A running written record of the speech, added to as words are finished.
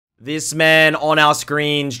This man on our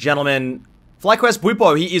screens, gentlemen. FlyQuest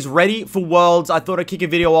Bwipo, he is ready for Worlds. I thought I'd kick a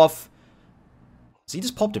video off. So he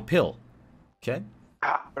just popped a pill. Okay.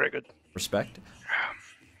 Very good. Respect.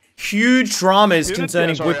 Huge dramas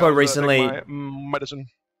concerning Bwipo recently. Medicine.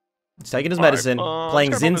 He's taking his medicine,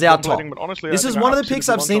 playing Xin Zhao top. Honestly, this is one of the picks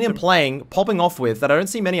I've seen him playing, popping off with, that I don't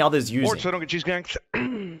see many others using. So I don't get cheese ganked.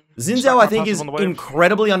 Xin Zhao, I think, is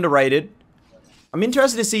incredibly underrated. I'm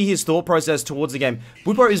interested to see his thought process towards the game.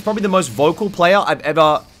 Bwipo is probably the most vocal player I've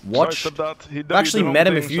ever watched. I've actually met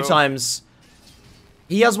him a few times.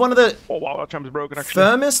 He has one of the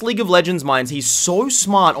firmest League of Legends minds. He's so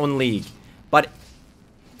smart on League. But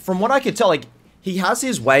from what I could tell, like, he has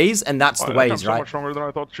his ways, and that's the ways, right?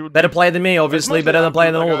 Better player than me, obviously. Better than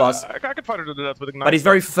player than all of us. I could fight her to death with Ignite. But he's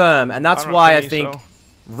very firm, and that's why I think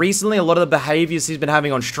recently a lot of the behaviors he's been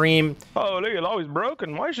having on stream. Oh, look, Alawi's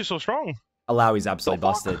broken. Why is she so strong? Alawi's absolutely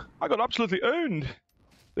busted. I got absolutely owned.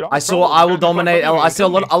 Dude, I saw I will dominate. I saw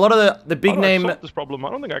a lot of the big name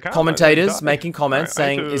commentators making comments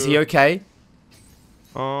saying, "Is he okay?"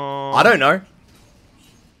 I don't know.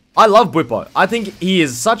 I love Bwipo. I think he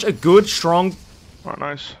is such a good, strong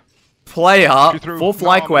player for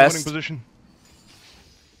FlyQuest.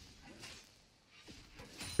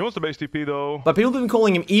 He wants the base TP though. But people have been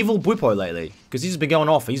calling him Evil Bwipo lately because he's been going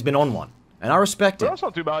off. He's been on one, and I respect it. That's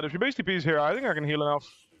not too bad. If your base TP is here, I think I can heal enough.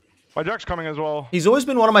 My Jack's coming as well. He's always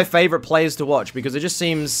been one of my favorite players to watch because it just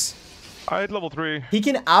seems... I hit level 3. He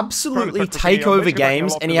can absolutely take over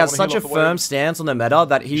games, and he has such a firm stance on the meta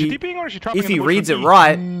that he... If he reads it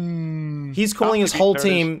right, he's calling his whole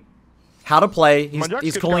team how to play.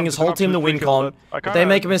 He's calling his whole team the win con. If they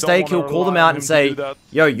make a mistake, he'll call them out and say,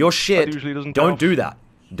 "Yo, you're shit. Don't do that.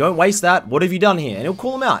 Don't waste that. What have you done here?" And he'll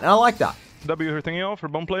call them out, and I like that. W her thingy off for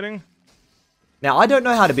bomb plating. Now, I don't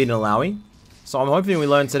know how to beat an Alawi. So I'm hoping we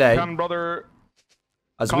learn today,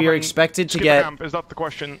 as we are expected to get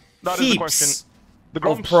heaps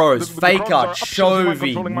of pros. Faker,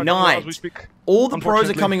 Chovy, Knight. All the pros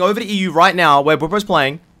are coming over to EU right now, where Bwipo's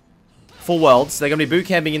playing for Worlds. They're going to be boot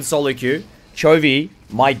camping in solo queue. Chovy,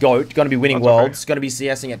 my GOAT, going to be winning Worlds. Going to be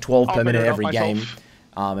CSing at 12 per minute every game.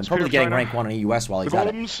 And probably getting rank 1 in US while he's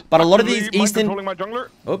at it. But a lot of these Eastern...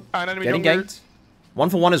 Oh, getting ganked. 1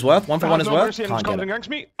 for 1 is worth. 1 for 1 is worth. Can't get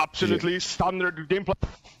it. Absolutely standard gameplay.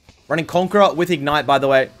 Running Conqueror with Ignite, by the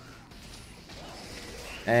way.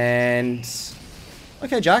 And...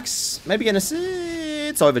 Okay, Jax. Maybe getting a...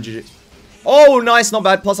 It's over, GG. Oh, nice. Not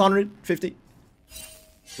bad. Plus 150.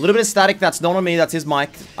 A little bit of static. That's not on me. That's his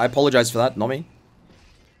mic. I apologize for that. Not me.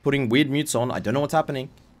 Putting weird mutes on. I don't know what's happening.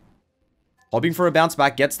 Hoping for a bounce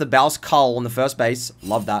back. Gets the Baus Cull on the first base.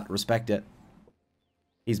 Love that. Respect it.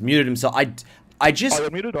 He's muted himself. I just...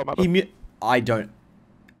 I don't...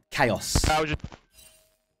 Chaos.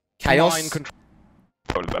 Chaos?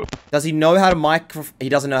 Does he know how to microphone... He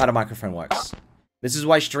doesn't know how to microphone works. This is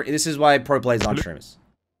why pro players aren't streamers.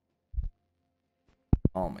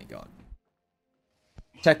 Oh my god.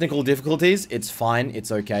 Technical difficulties? It's fine.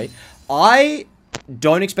 It's okay. I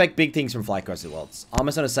don't expect big things from FlyQuest at Worlds. I'm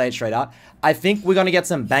just going to say it straight out. I think we're going to get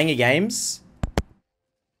some banger games.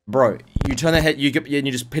 Bro, you turn the head, you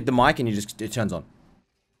just hit the mic and it turns on.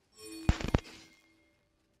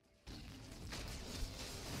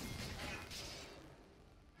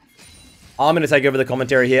 I'm going to take over the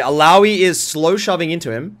commentary here. Alawi is slow shoving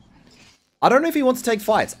into him. I don't know if he wants to take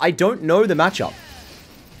fights. I don't know the matchup.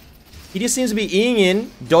 He just seems to be eeing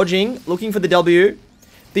in, dodging, looking for the W.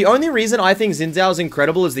 The only reason I think Xin Zhao is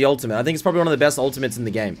incredible is the ultimate. I think it's probably one of the best ultimates in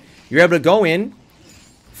the game. You're able to go in,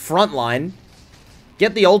 frontline,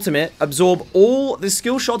 get the ultimate, absorb all the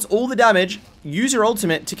skill shots, all the damage, use your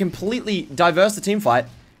ultimate to completely diverse the team fight.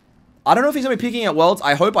 I don't know if he's going to be picking at Worlds.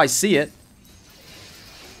 I hope I see it.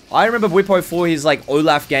 I remember Bwipo for his, like,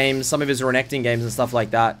 Olaf games, some of his Renekton games and stuff like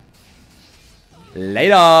that.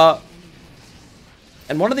 Later.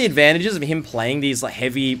 And one of the advantages of him playing these, like,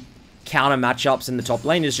 heavy counter matchups in the top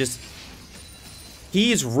lane is just...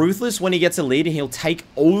 He is ruthless when he gets a lead and he'll take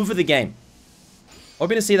over the game.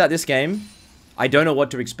 Hoping to see that this game. I don't know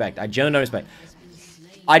what to expect. I genuinely don't expect.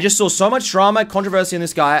 I just saw so much drama, controversy in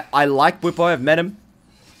this guy. I like Bwipo. I've met him.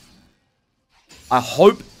 I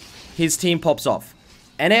hope his team pops off.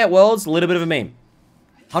 NA at Worlds, a little bit of a meme.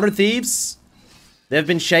 100 Thieves. They've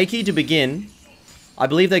been shaky to begin. I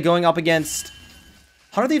believe they're going up against...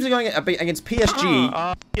 100 Thieves are going up against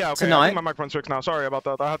PSG yeah, okay. tonight. I think my microphone's fixed now. Sorry about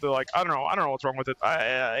that. I have to, like, I don't know what's wrong with it.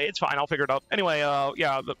 It's fine. I'll figure it out. Anyway,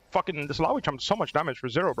 yeah, this Alawi jumped so much damage for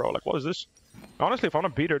 0, bro. Like, what is this? Honestly, if I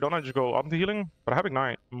want to beat her, don't I just go up the healing? But I have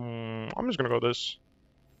Ignite. I'm just gonna go this.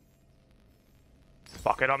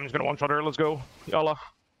 Fuck it, I'm just gonna one-shot her. Let's go. Yalla.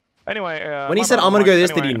 Anyway, when he said, I'm going to go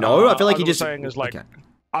this, did he know? I feel like he just... saying is like,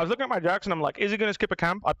 I was looking at my Jax and I'm like, is he going to skip a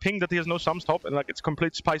camp? I pinged that he has no sums top and like it's a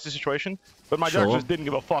complete spicy situation. But my Jax just didn't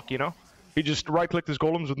give a fuck, you know? He just right-clicked his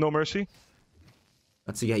golems with no mercy.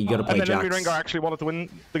 That's yeah, you got to play Jax. And then Rengar actually wanted to win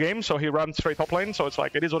the game, so he ran straight top lane. So it's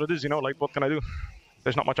like, it is what it is, you know? Like, what can I do?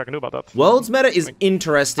 There's not much I can do about that. World's meta is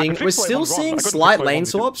interesting. We're still seeing slight lane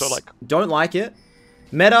swaps. So like, don't like it.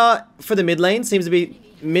 Meta for the mid lane seems to be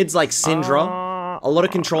mids like Syndra, a lot of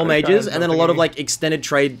control mages, and then a lot of like extended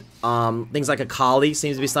trade things like Akali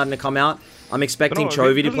seems to be starting to come out. I'm expecting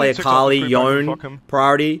Chovy to play Akali, Yone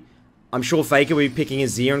priority. I'm sure Faker will be picking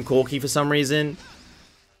Azir and Corki for some reason.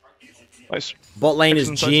 Nice. Bot lane is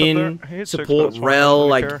Jhin, support Rel,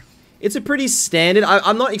 like... It's a pretty standard...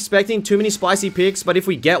 I'm not expecting too many spicy picks, but if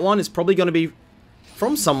we get one, it's probably going to be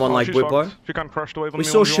from someone like Bwipo. We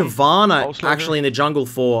saw Shyvana actually in the jungle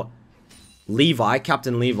for Levi,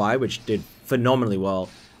 Captain Levi, which did phenomenally well.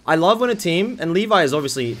 I love when a team... And Levi is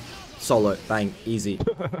obviously solo. Bang. Easy.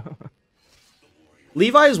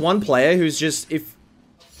 Levi is one player who's just... if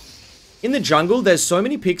in the jungle, there's so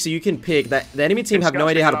many picks that you can pick that the enemy team have no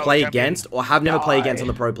idea how to play against or have never played against on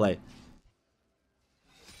the pro play.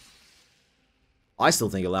 I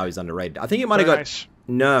still think Alawi's underrated. I think it might have got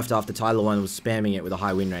nerfed after Tyler 1 was spamming it with a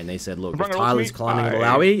high win rate and they said, look, if Tyler's climbing with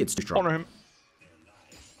Alawi, it's too strong.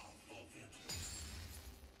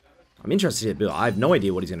 I'm interested to build. I have no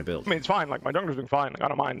idea what he's going to build. I mean, it's fine. Like, my jungler's doing fine. Like, I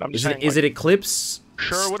don't mind. I'm just saying, is it Eclipse?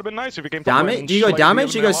 Sure, it would have been nice if he came damage. Do you go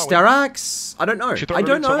damage? Do you go Sterax? I don't know. I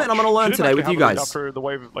don't know, and I'm gonna learn today with you guys. After the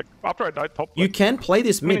wave, like after I died top, you can play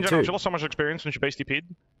this mid too. She lost so much experience when she base TP'd.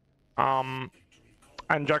 And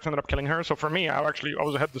Jax ended up killing her. So for me, I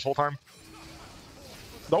was ahead this whole time.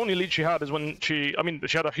 The only lead she had is when she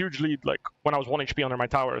had a huge lead like when I was 1 HP under my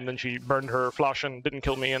tower, and then she burned her flash and didn't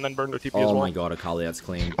kill me, and then burned her TP as well. Oh my god, Akali, that's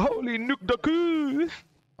clean. Holy Nuke-Daku!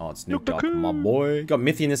 Oh, it's Nuke Duck, my boy. Got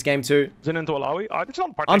Mithy in this game too. Zin into Alawi.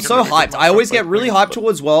 I'm so hyped. I always get really hyped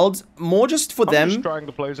towards Worlds, more just for them,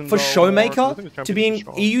 for Showmaker to be in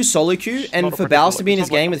EU solo queue, and for Baus to be in his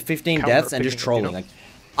game with 15 deaths and just trolling. Like,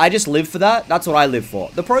 I just live for that. That's what I live for.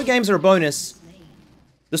 The pro games are a bonus.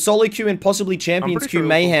 The solo queue and possibly Champions queue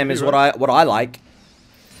mayhem is what I like.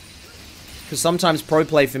 Because sometimes pro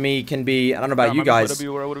play for me can be, I don't know about you guys,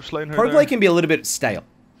 pro play can be a little bit stale.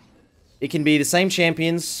 It can be the same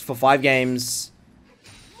champions for 5 games,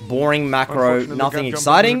 boring macro, nothing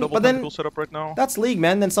exciting, but then that's League,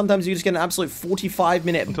 man. Then sometimes you just get an absolute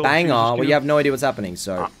 45-minute banger where you have no idea what's happening,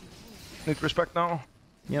 so... Need respect now.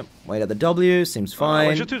 Yep, wait at the W, seems fine.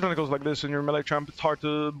 When you 2 tentacles like this in your melee champ, it's hard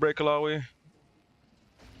to break Alawi.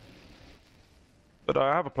 But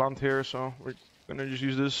I have a plant here, so we're gonna just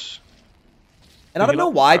use this. And I don't know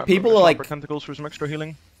why people are like... tentacles for some extra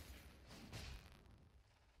healing.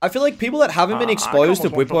 I feel like people that haven't been exposed to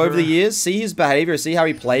Bwipo over the years see his behavior, see how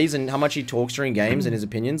he plays and how much he talks during games and his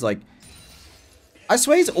opinions. Like, I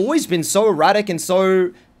swear he's always been so erratic and so,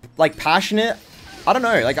 like, passionate. I don't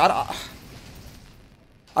know. Like,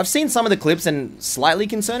 I've seen some of the clips and slightly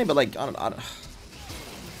concerning, but, like, I don't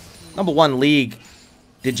Number 1, League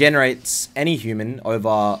degenerates any human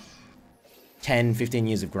over 10, 15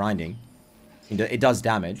 years of grinding. It does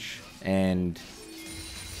damage, and...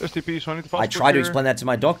 STP, so I tried to explain that to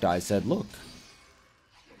my doctor. I said, look,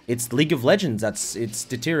 it's League of Legends. It's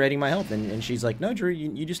deteriorating my health. And she's like, no, Drew,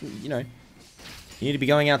 you just, you know, you need to be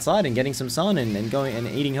going outside and getting some sun and going and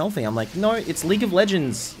eating healthy. I'm like, no, it's League of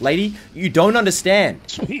Legends, lady. You don't understand.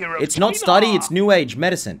 It's not study, it's new age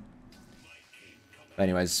medicine. But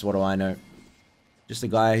anyways, what do I know? Just a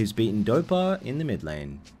guy who's beaten Dopa in the mid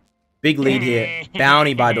lane. Big lead here.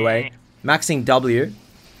 Bounty, by the way. Maxing W.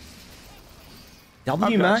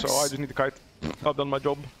 W max? So I just need to kite. I've done my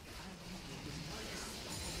job.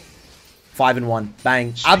 5-1.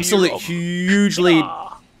 Bang. Absolute huge lead.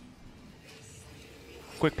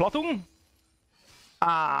 Quick platoon.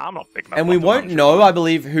 I'm not picking up. And we won't know, I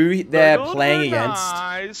believe, who they're playing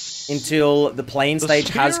against until the playing stage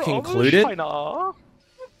has concluded. I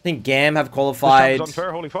think GAM have qualified.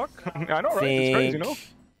 Unfair, holy fuck. I know, right? It's crazy, no?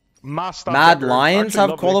 Mad Lions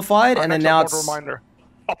have qualified, and then now it's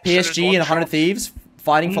PSG and 100 Thieves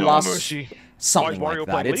fighting for last... Something like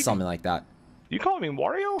that. It's something like that. You calling me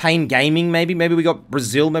Wario? Pain Gaming, maybe. Maybe we got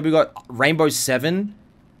Brazil. Maybe we got Rainbow 7.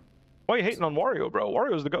 Why are you hating on Wario, bro?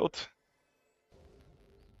 Wario's the GOAT.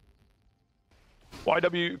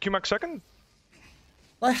 YW QMax second?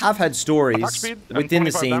 I have had stories within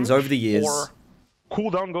the scenes over the years. Or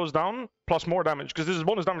cooldown goes down, plus more damage. Because this is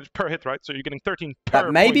bonus damage per hit, right? So you're getting 13 per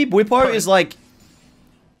That maybe Bwipo is like...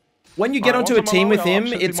 When you get onto a team with him,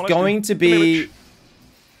 it's going to be...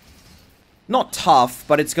 Not tough,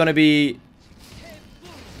 but it's going to be...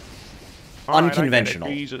 unconventional.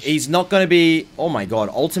 Jesus. He's not going to be... Oh my god.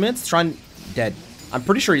 Ultimates? Dead. I'm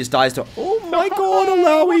pretty sure he just dies to... Oh my god,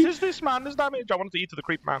 Alawi! What is this, man? This damage. I wanted to eat to the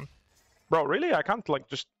creep, man. Bro, really? I can't, like,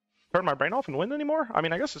 just turn my brain off and win anymore? I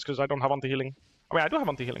mean, I guess it's because I don't have anti-healing. I mean, I do have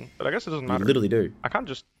anti-healing, but I guess it doesn't matter. You literally do. I can't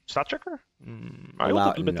just stat check her? I ulted a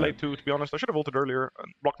little bit late, too, to be honest. I should have ulted earlier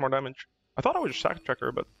and blocked more damage. I thought I would just stat check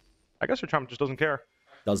her, but I guess your champ just doesn't care.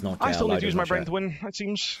 Does not care. I still need to use my brain to win, it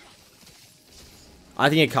seems. I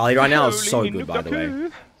think Akali right now is so good, by the way.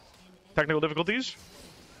 Technical difficulties?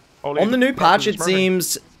 On the new patch, it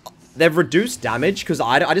seems they've reduced damage, because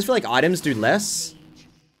I just feel like items do less.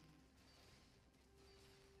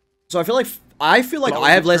 So I feel like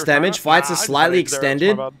I have less damage, fights are slightly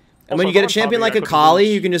extended, and when you get a champion like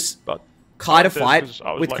Akali, you can just kite a fight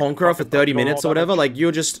with Conqueror for 30 minutes or whatever, like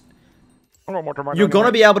you're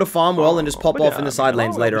gonna be able to farm well and just pop off in the side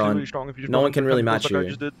lanes later on. No one can really match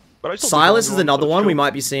you. Silas is another one we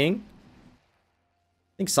might be seeing.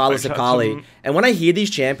 I think Silas Akali. And when I hear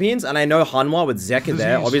these champions, and I know Hanwha with Zeka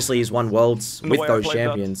there, obviously he's won worlds with those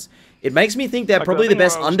champions. It makes me think they're probably the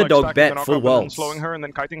best underdog bet for worlds. Slowing her and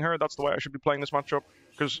then kiting her, that's the way I should be playing this matchup.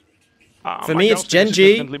 Because for me, it's Gen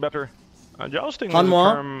G, jousting is a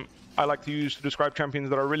term I like to use to describe champions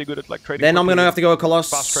that are really good at like trading. Then I'm gonna have to go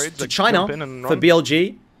across to China for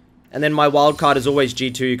BLG, and then my wild card is always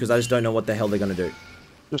G2 because I just don't know what the hell they're gonna do.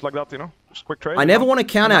 Just like that, you know, just quick trade. I never want to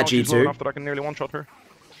count out G2. Enough that I can nearly one-shot her.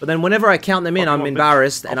 But then whenever I count them in, I'm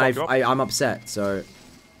embarrassed and I'm upset. So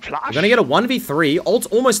we're gonna get a 1v3. Ult's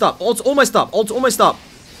almost up. Ult's almost up. Ult's almost up.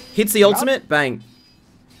 Hits the ultimate. Bang.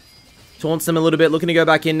 Taunts them a little bit. Looking to go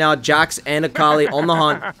back in now. Jax and Akali on the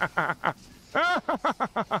hunt.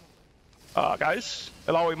 Guys,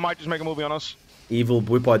 Alawi might just make a movie on us. Evil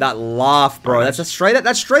Bwipo. That laugh, bro. That's straight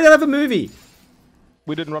out of a movie.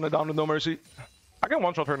 We didn't run it down with no mercy. I can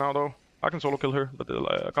one-shot her now, though. I can solo kill her, but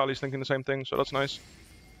Akali's thinking the same thing, so that's nice.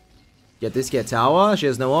 Get this, get tower. She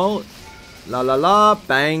has no ult. La la la.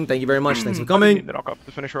 Bang. Thank you very much. Thanks for coming. I need to knock up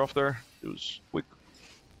to finish her off there. It was weak.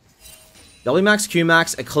 W max, Q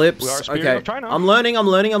max, Eclipse. Okay. I'm learning.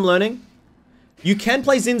 You can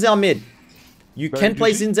play Xin Zhao mid. You can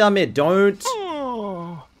play Xin Zhao mid. Don't.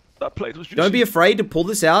 Oh, that plate was juicy. Don't be afraid to pull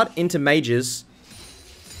this out into mages.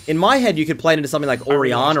 In my head, you could play it into something like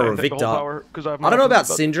Orianna or Victor. I don't know about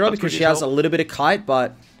Syndra because she has a little bit of kite,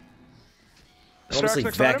 but obviously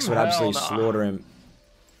Vex would absolutely slaughter him.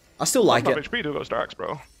 I still like it. HP to go Starks,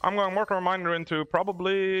 bro. I'm going Mortal Reminder into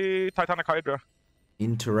probably Titanic Hydra.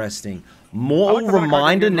 Interesting. Mortal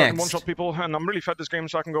Reminder next. One-shot people, and I'm really fed this game,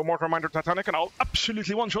 so I can go Mortal Reminder Titanic, and I'll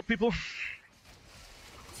absolutely one-shot people.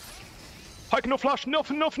 Pike, no flash, no.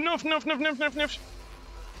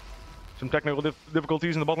 Some technical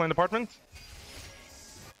difficulties in the bot lane department.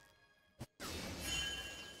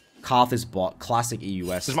 Karth is bot. Classic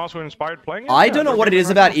EUS. Is Mouse inspired playing it? I don't know what it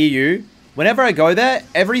is about EU. Whenever I go there,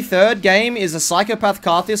 every third game is a Psychopath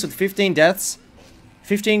Karthus with 15 deaths,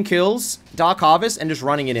 15 kills, Dark Harvest, and just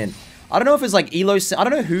running it in. I don't know if it's like Elo... I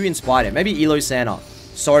don't know who inspired it. Maybe Elo Santa.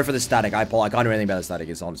 Sorry for the static. I can't do anything about the static.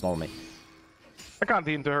 It's not on me. I can't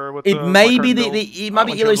into her with it may be it might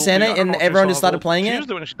be Elo Santa and everyone just started playing it.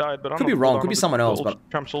 She died, but could be wrong. Could be someone else. But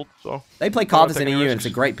they play Karthus in EU and it's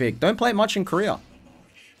a great pick. Don't play it much in Korea.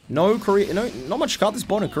 No, not much Karthus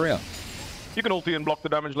bot in Korea. You can ulti and block the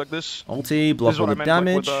damage like this. Ulti, block all the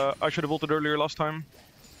damage. I should have ulted earlier last time.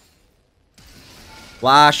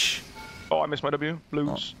 Flash. Oh, I missed my W.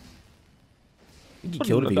 Blues. I think he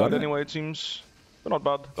killed if he got it. Anyway, it seems. But not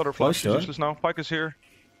bad. Other flash is useless now. Pike is here.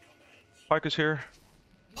 Pike is here.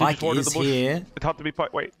 Pike is here. It had to be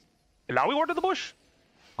Pike. Wait. Alawi warded the bush?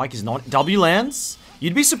 Pike is not. W lands?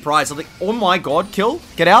 You'd be surprised. I'm like, oh my god, kill.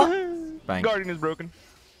 Get out. Bang. Guardian is broken.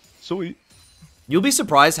 Sweet. You'll be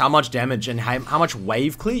surprised how much damage and how much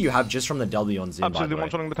wave clear you have just from the W on Xin. Absolutely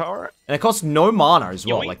one-shotting the tower. And it costs no mana as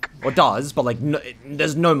well. Like, or does, but like,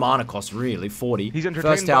 there's no mana cost really. 40. He's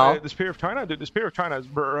entertained by the Spear of China. Dude, the Spear of China is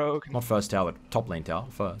broken. Not first tower, but top lane tower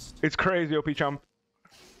first. It's crazy, OP champ.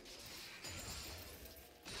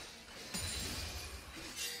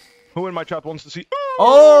 Who in my chat wants to see...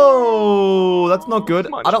 Oh, that's not good.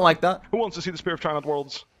 I don't like that. Who wants to see the Spear of China at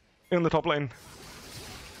Worlds? In the top lane.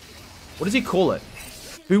 What does he call it?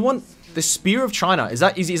 Who wants the Spear of China? Is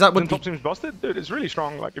that what... top team's busted? Dude, it's really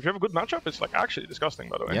strong. Like, if you have a good matchup, it's like actually disgusting,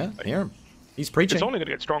 by the way. Yeah, like, hear him. He's preaching. It's only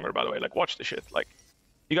gonna get stronger, by the way. Like, watch the shit. Like,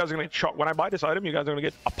 you guys are gonna get shocked. When I buy this item, you guys are gonna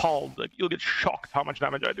get appalled. Like, you'll get shocked how much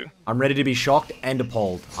damage I do. I'm ready to be shocked and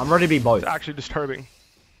appalled. I'm ready to be both. It's actually disturbing.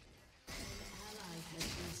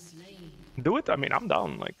 Do it? I mean, I'm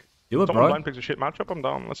down. Like, do it, someone bro. blind picks a shit matchup, I'm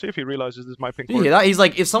down. Let's see if he realizes this is my pink. Did you hear that? He's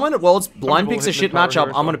like, if someone at Worlds blind picks a shit matchup,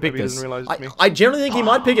 I'm gonna pick this. I generally think he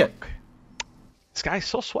might pick it. This guy's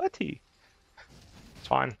so sweaty. It's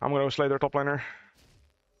fine. I'm gonna slay their top laner.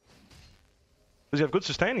 Does he have good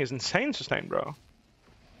sustain? He has insane sustain, bro.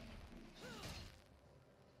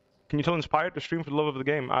 Can you tell Inspired to stream for the love of the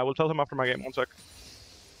game? I will tell him after my game. 1 sec.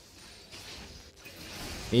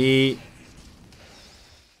 He...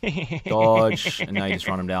 Dodge. And now you just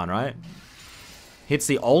run him down, right? Hits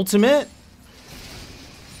the ultimate.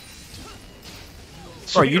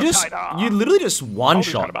 Bro, you literally just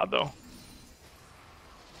one-shot. Kind of bad, though.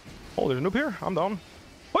 Oh, there's a noob here. I'm down.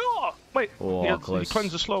 Oh, wait. Oh, he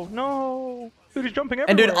cleanses slow. No. Dude, he's jumping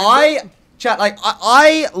everywhere. And dude, chat, like,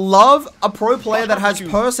 I love a pro player that has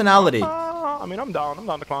personality. I mean, I'm down. I'm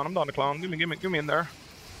down to clown. I'm down to clown. Give me in there.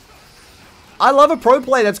 I love a pro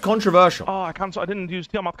player that's controversial. Oh, I didn't use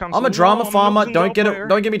Tiamat cancel. I'm a drama farmer. Don't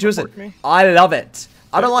get me twisted. I love it.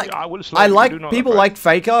 I don't like. I like people like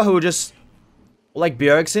Faker who are just like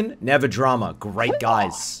Bjergsen. Never drama. Great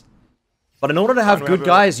guys. But in order to have good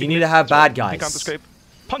guys, you need to have bad guys. He can't escape.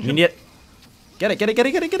 Punch him. Get it.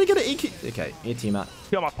 Okay, your team out.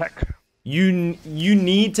 Tiamat tech. You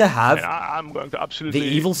need to have I'm going to absolutely the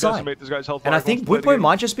evil side. This guy's health. And I think Bwipo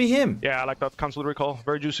might just be him. Yeah, I like that. Cancel the recall.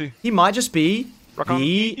 Very juicy. He might just be the...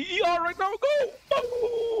 ER right now.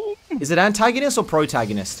 Go! Is it antagonist or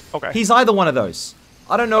protagonist? Okay. He's either one of those.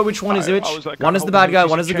 I don't know which one is which. Like, one is the bad guy,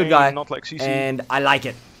 one is the good guy. Not like CC. And I like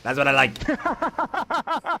it. That's what I like.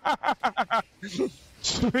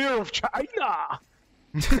 Spear of China!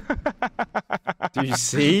 Do you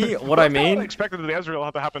see what I mean? I expected the Ezreal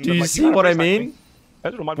had to happen. Do you see what I mean?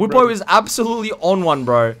 Bwipo is absolutely on one,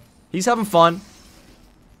 bro. He's having fun.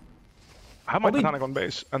 I have my Titanic on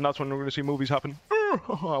base, and that's when we're going to see movies happen.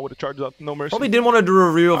 I would have charged that. No mercy. Probably didn't want to do a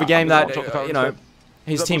review of a game that, you know,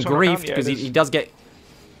 his team griefed, because he does get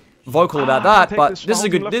vocal about that, but this is a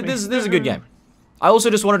good this is a good game. I also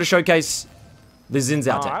just wanted to showcase the Xin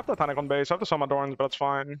Zhao I tech. have the Titanic on base. I have the Summerdorns, but it's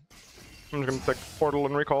fine. I'm just going to take Portal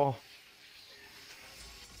and Recall.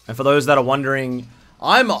 And for those that are wondering,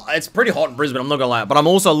 it's pretty hot in Brisbane, I'm not gonna lie, but I'm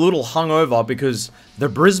also a little hungover because the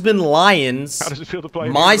Brisbane Lions, how does it feel to play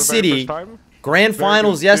my city, grand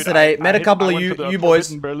finals yesterday, met a couple of you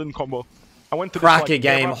boys. Berlin combo. I went to cracker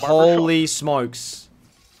game, holy smokes.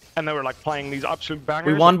 And they were like playing these absolute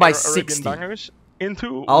bangers. We won by 60. Bangers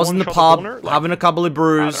into I was in the pub, having a couple of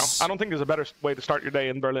brews. I don't think there's a better way to start your day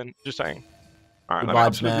in Berlin, just saying. Alright, good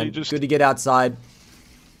vibes, man. Good to get outside.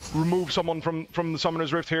 Remove someone from the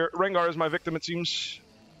Summoner's Rift here. Rengar is my victim, it seems.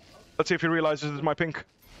 Let's see if he realizes it's my pink.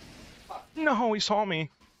 No, he saw me.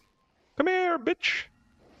 Come here, bitch.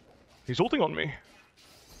 He's ulting on me.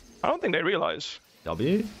 I don't think they realize.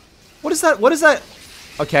 W? What is that? What is that?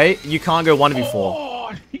 Okay, you can't go 1v4.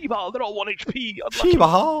 Oh, Shiba, they're all 1 HP. Shiba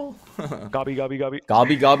Hall. Gobby.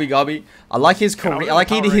 I like his Korean. I like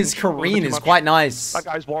his Korean is quite nice. That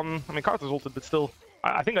guy's won. I mean, Karthus ulted, but still.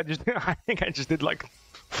 I think I just did like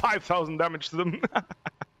 5,000 damage to them.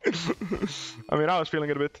 I mean, I was feeling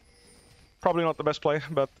it a bit. Probably not the best play,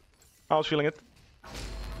 but I was feeling it.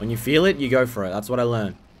 When you feel it, you go for it. That's what I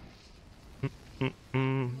learned.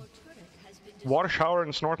 Water shower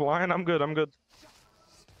and snort lion. I'm good.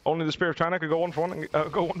 Only the Spear of China could go 1 for 1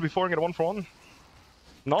 and go 1 before and get a 1 for 1.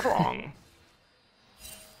 Not wrong.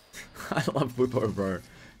 I love Bwipo, bro.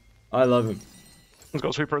 I love him. Let's go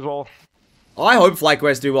Sweeper as well. I hope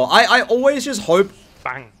FlyQuest do well. I always just hope.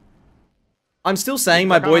 Bang. I'm still saying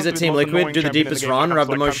my boys at Team Liquid do the deepest run or have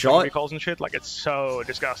the most shot. And shit. Like, it's so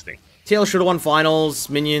disgusting. TL should have won finals,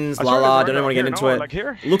 minions, lala. Don't even want to get into it. Like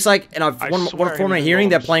here? Looks like, and what form I'm hearing,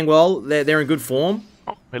 they're playing well. They're in good form.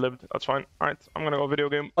 Oh, he lived. That's fine. Alright, I'm gonna go video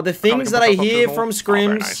game. But the things that I hear from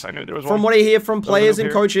scrims, from what I hear from players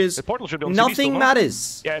and coaches, nothing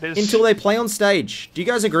matters until they play on stage. Do you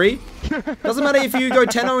guys agree? Doesn't matter if you go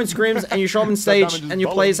 10-0 in scrims and you show up on stage and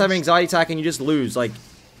your players have an anxiety attack and you just lose. Like,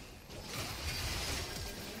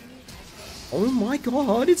 oh my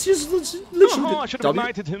god, it's just literally. I should have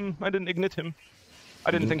ignited him. I didn't ignite him. I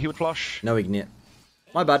didn't think he would flush. No ignite.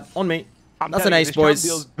 My bad. On me. That's an ace, boys.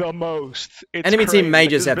 Deals the most. Enemy team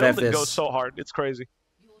mages FF this. It goes so hard. It's crazy.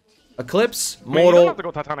 Eclipse, I mean, Mortal. you don't have to go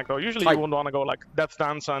Titanic though. Usually you wouldn't want to go like Death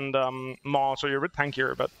Dance and Maw, so you're a bit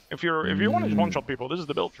tankier. But if you want to one-shot people, this is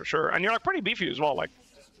the build for sure. And you're like pretty beefy as well. Like,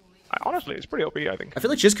 honestly, it's pretty OP, I think. I feel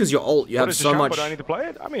like just because you're old, you have so much. But I need to play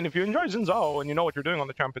it. I mean, if you enjoy Xin Zhao and you know what you're doing on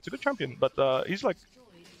the champ, it's a good champion. But he's like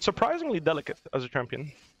surprisingly delicate as a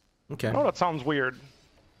champion. Okay. I know that sounds weird.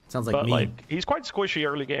 Sounds like me. Like, he's quite squishy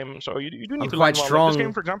early game, so you do need to quite learn strong, well. Like, this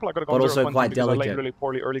game, for example, I could have gone but also quite delicate. I played really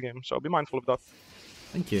poorly early game, so be mindful of that.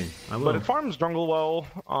 Thank you. I will. But it farms jungle well.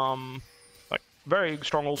 Like very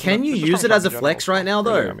strong ultimate. Can you use it as a flex right now,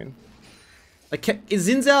 though? Really, I mean, Like, is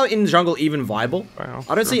Xin Zhao in jungle even viable?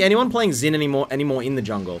 I don't see anyone playing Xin anymore in the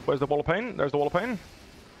jungle. Where's the wall of pain? There's the wall of pain.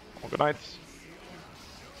 Oh, good night.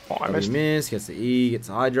 Oh, I missed. Gets the E, gets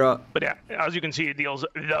the Hydra. But yeah, as you can see, it deals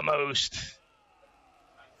the most.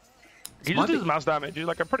 He just does mass damage. He's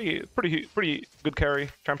like a pretty good carry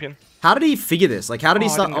champion. How did he figure this? Like, how did he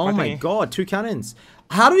start? Oh my god, 2 cannons.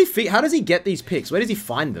 How does he get these picks? Where does he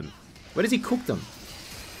find them? Where does he cook them?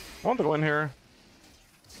 I want to go in here.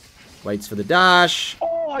 Waits for the dash.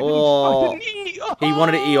 Oh, I didn't E. Oh. He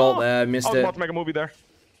wanted to E ult there, missed it. I was about to make a movie there.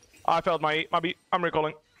 I failed my beat. I'm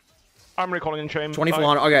recalling. I'm recalling in shame.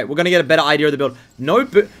 2400. Okay, we're gonna get a better idea of the build. No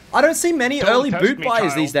boot. I don't see many early boot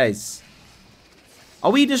buyers these days.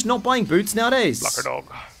 Are we just not buying boots nowadays? Lucker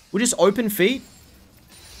dog. We're just open feet.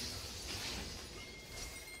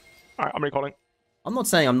 Alright, I'm recalling. I'm not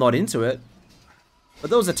saying I'm not into it, but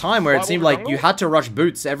there was a time where it seemed like you had to rush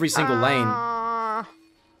boots every single lane. I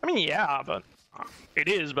mean, yeah, but it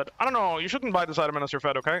is. But I don't know. You shouldn't buy this item unless you're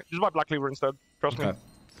fed. Okay, just buy Black Cleaver instead. Trust me.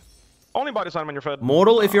 Only buy this item when you're fed.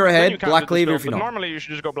 Mortal if you're ahead, Black Cleaver if you're not. Normally you should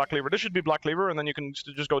just go Black Cleaver. This should be Black Cleaver, and then you can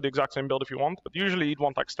just go the exact same build if you want. But usually you'd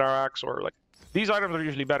want like Star Axe or like these items are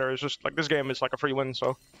usually better. It's just like this game is like a free win,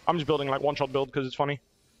 so I'm just building like one-shot build because it's funny.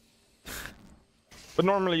 But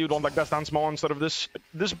normally you'd want like Death Dance Small instead of this.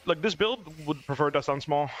 This build would prefer Death Dance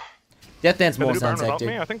Small. Death Dance Small sounds hectic.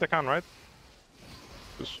 I think they can, right?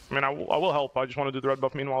 I mean, I will help. I just want to do the red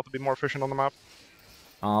buff meanwhile to be more efficient on the map.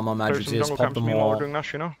 My magic is pop them meanwhile all. we're doing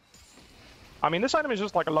this, you know. I mean, this item is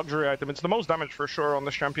just like a luxury item. It's the most damage for sure on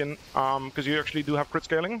this champion, because you actually do have crit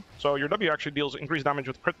scaling. So your W actually deals increased damage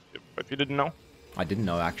with crit, if you didn't know. I didn't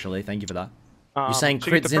know, actually. Thank you for that. You're saying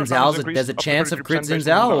crit Xin Zhao, there's a chance of crit Xin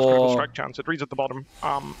Zhao, or...? Strike chance. It reads at the bottom.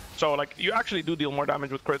 So, like, you actually do deal more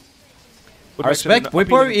damage with crit. I respect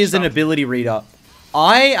Bwipo is an ability reader.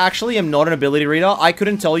 I actually am not an ability reader. I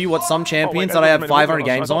couldn't tell you what some champions that I have 500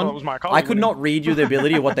 games on. I could not read you the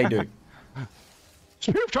ability of what they do.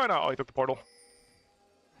 Spear of China! Oh, he took the portal.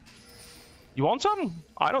 You want some?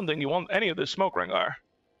 I don't think you want any of this smoke, Rengar.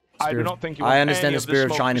 I do not think you want any of this smoke. I understand the Spear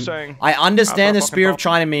of China. I understand the Spear of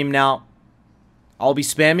China meme now. I'll be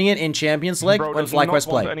spamming it in Champion Select when FlyQuest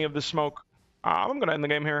play. Any of this smoke. I'm gonna end the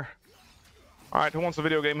game here. Alright, who wants the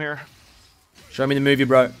video game here? Show me the movie,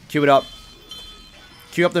 bro. Cue it up.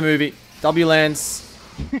 Cue up the movie. W lands.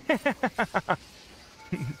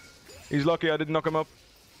 He's lucky I didn't knock him up.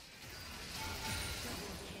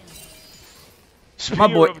 My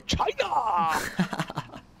boy. Spear of China!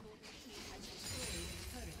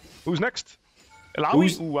 Who's next?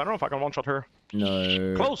 Ilawi? Ooh, I don't know if I can one-shot her.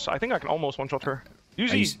 No. Close. I think I can almost one-shot her.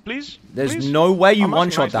 Use please. There's no way you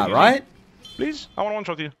one-shot that, right? Please? I want to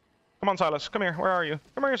one-shot you. Come on, Silas. Come here. Where are you?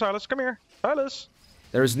 Come here, Silas. Come here. Silas.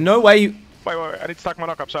 There is no way you... Wait. I need to stack my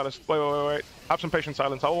knock-up, Silas. Wait. Have some patience,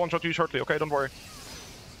 Silence. I will one-shot you shortly, okay? Don't worry.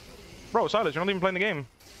 Bro, Silas, you're not even playing the game.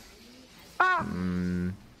 Ah!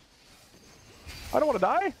 I don't want to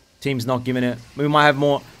die. Team's not giving it. We might have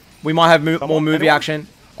more... We might have more movie action.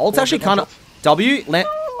 Ult's actually kind of... W...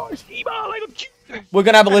 We're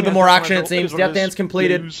gonna have a little bit more action, it seems. Death Dance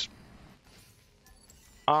completed.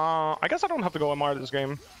 I guess I don't have to go MR this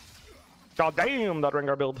game. God damn, that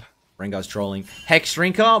Rengar build. Rengar's trolling. Hex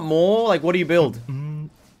Shrinker, more? Like, what do you build?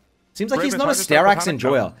 Seems like he's not a Sterax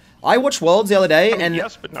enjoyer. I watched Worlds the other day, and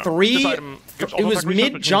it was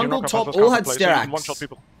mid, jungle, top, all had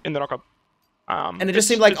Sterax. In the knockup. And it just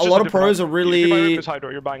seemed like a lot of pros are really... If you buy Ravenous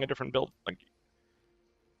Hydra, you're buying a different build. Like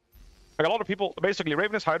a lot of people, basically,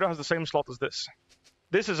 Ravenous Hydra has the same slot as this.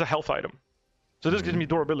 This is a health item. So this gives me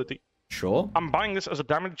durability. Sure. I'm buying this as a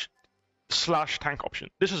damage / tank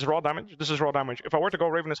option. This is raw damage. This is raw damage. If I were to go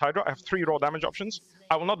Ravenous Hydra, I have 3 raw damage options.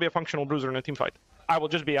 I will not be a functional bruiser in a team fight. I will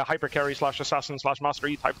just be a hyper carry / assassin / master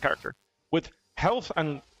E type character. With health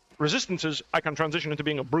and resistances, I can transition into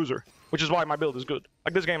being a bruiser, which is why my build is good.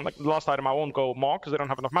 Like this game, like the last item, I won't go Maw because they don't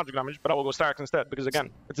have enough magic damage, but I will go Sterax instead because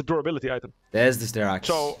again, it's a durability item. There's the Sterax.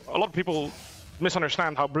 So a lot of people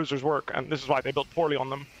misunderstand how bruisers work, and this is why they built poorly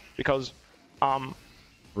on them because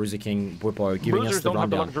Bruiser King Bwipo giving us the rundown. Bruisers don't have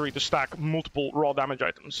the luxury to stack multiple raw damage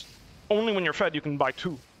items. Only when you're fed you can buy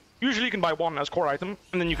 2. Usually you can buy 1 as core item,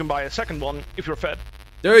 and then you can buy a second one if you're fed.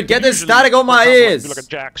 Dude, get this static on my ears! Look at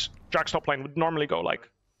Jax. Jax top lane would normally go like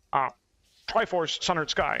Triforce, Sunheard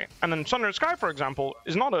Sky. And then Sunheard Sky, for example,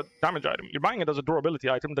 is not a damage item. You're buying it as a durability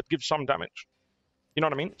item that gives some damage. You know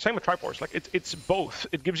what I mean? Same with Triforce. Like, it's both.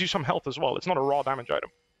 It gives you some health as well. It's not a raw damage item.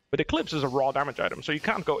 But Eclipse is a raw damage item, so you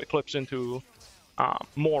can't go Eclipse into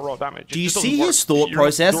more raw damage. Do you see his thought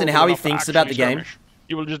process and how he thinks about the game?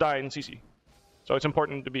 You will just die in CC. So it's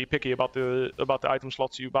important to be picky about the item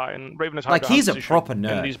slots you buy. And Raven is like he's a proper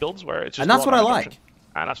nerd in these builds where it's just and that's what I like.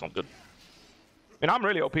 And that's not good. mean, I'm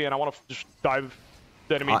really OP and I want to just dive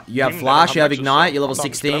the enemy. You have Flash, you have Ignite, you're level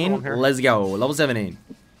 16. Let's go. Level 17.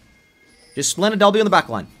 Just splendid W on the back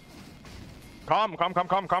line. Come. Me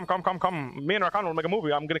and Rakan will make a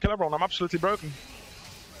movie. I'm gonna kill everyone. I'm absolutely broken.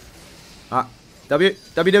 W.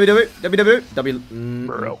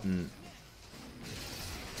 Bro.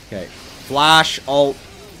 Okay. Flash, ult.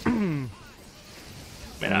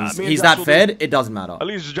 He's that fed, it doesn't matter. At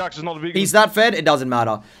least Jax is not a vegan. He's that fed, it doesn't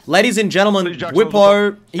matter. Ladies and gentlemen,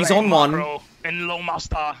 Bwipo, he's on one. In low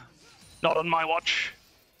master. Not on my watch.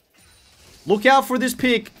 Look out for this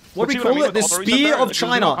pick. What do we call it? The Spear of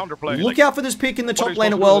China. Look out for this pick in the top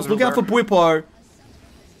lane at Worlds. Look out for Bwipo.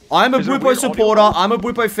 I'm a Bwipo supporter. I'm a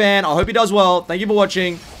Bwipo fan. I hope he does well. Thank you for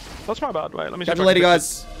watching. That's my bad. Wait, let me catch you later,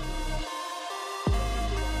 guys.